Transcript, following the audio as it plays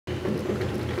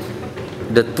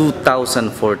the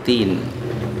 2014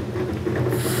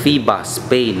 FIBA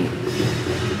Spain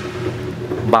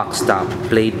Backstop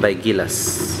played by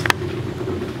Gilas.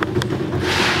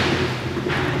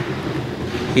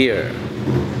 Here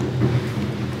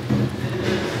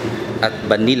at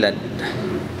Banilad,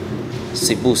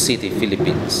 Cebu City,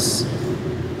 Philippines.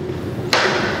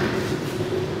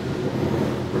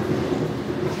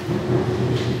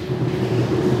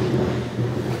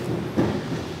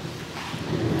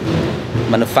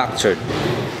 Manufactured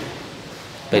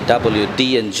by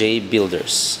WDJ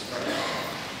Builders,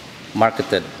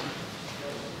 marketed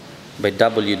by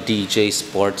WDJ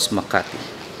Sports Makati.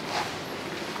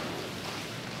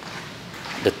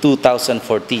 The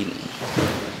 2014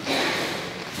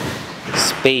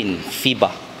 Spain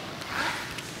FIBA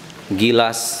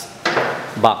Gilas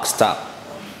Backstop.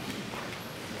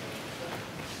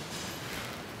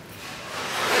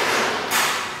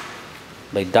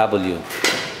 By WDJ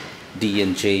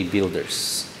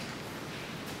Builders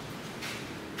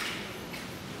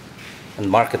and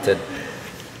marketed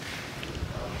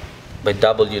by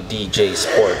WDJ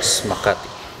Sports Makati.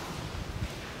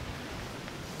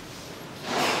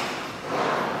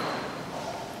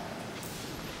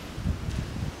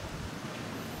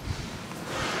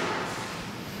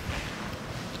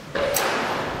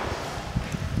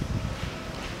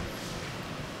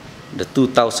 The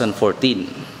 2014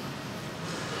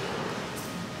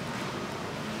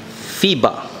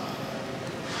 FIBA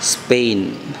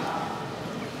Spain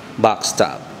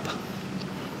Backstop.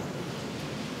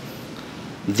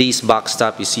 This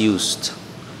backstop is used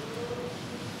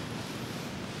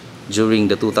during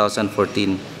the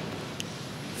 2014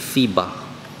 FIBA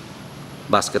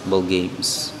basketball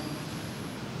games.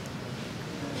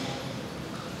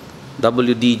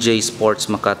 WDJ Sports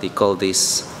Makati called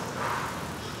this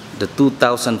the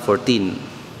 2014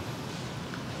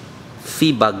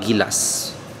 FIBA Gilas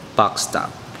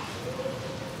Backstop.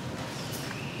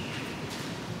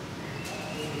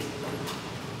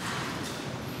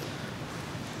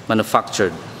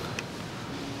 Manufactured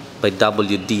by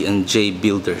WDJ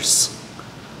Builders,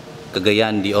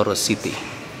 Cagayan de Oro City.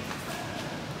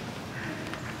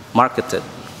 Marketed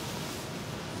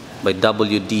by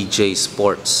WDJ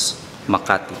Sports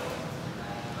Makati.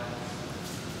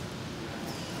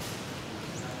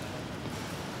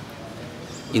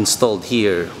 Installed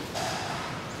here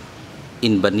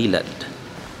in Banilad,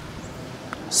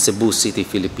 Cebu City,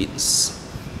 Philippines.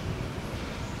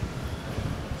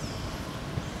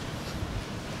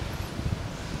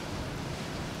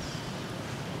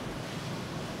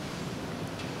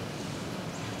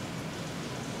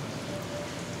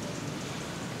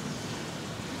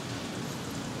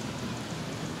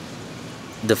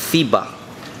 The FIBA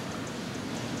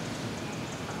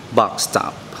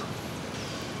Backstop.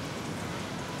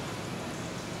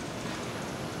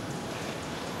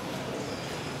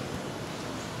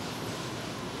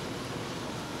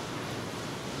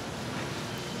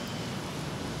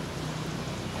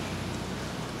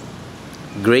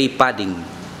 Gray padding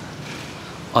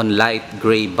on light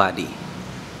gray body.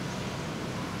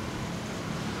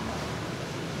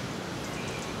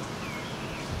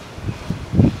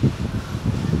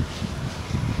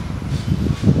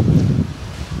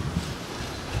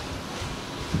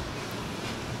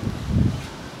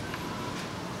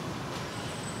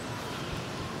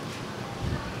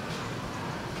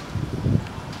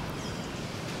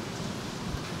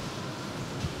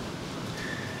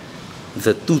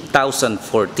 The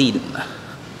 2014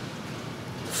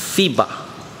 FIBA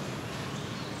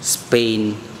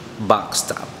Spain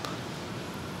Backstop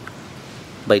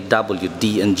by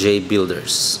WDJ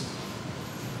Builders,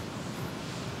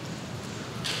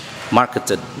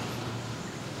 marketed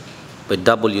by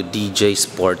WDJ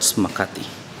Sports Makati.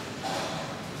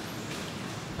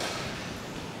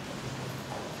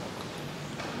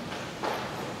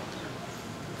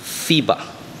 FIBA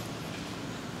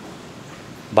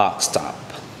Backstop.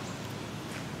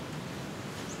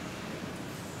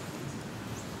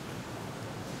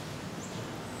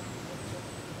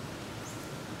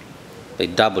 By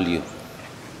WDJ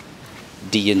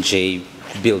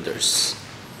Builders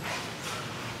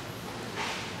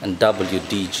and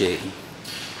WDJ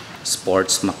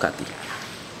Sports Makati.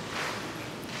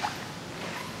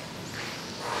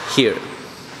 Here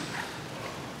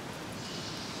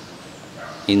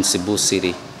in Cebu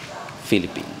City,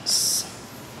 Philippines.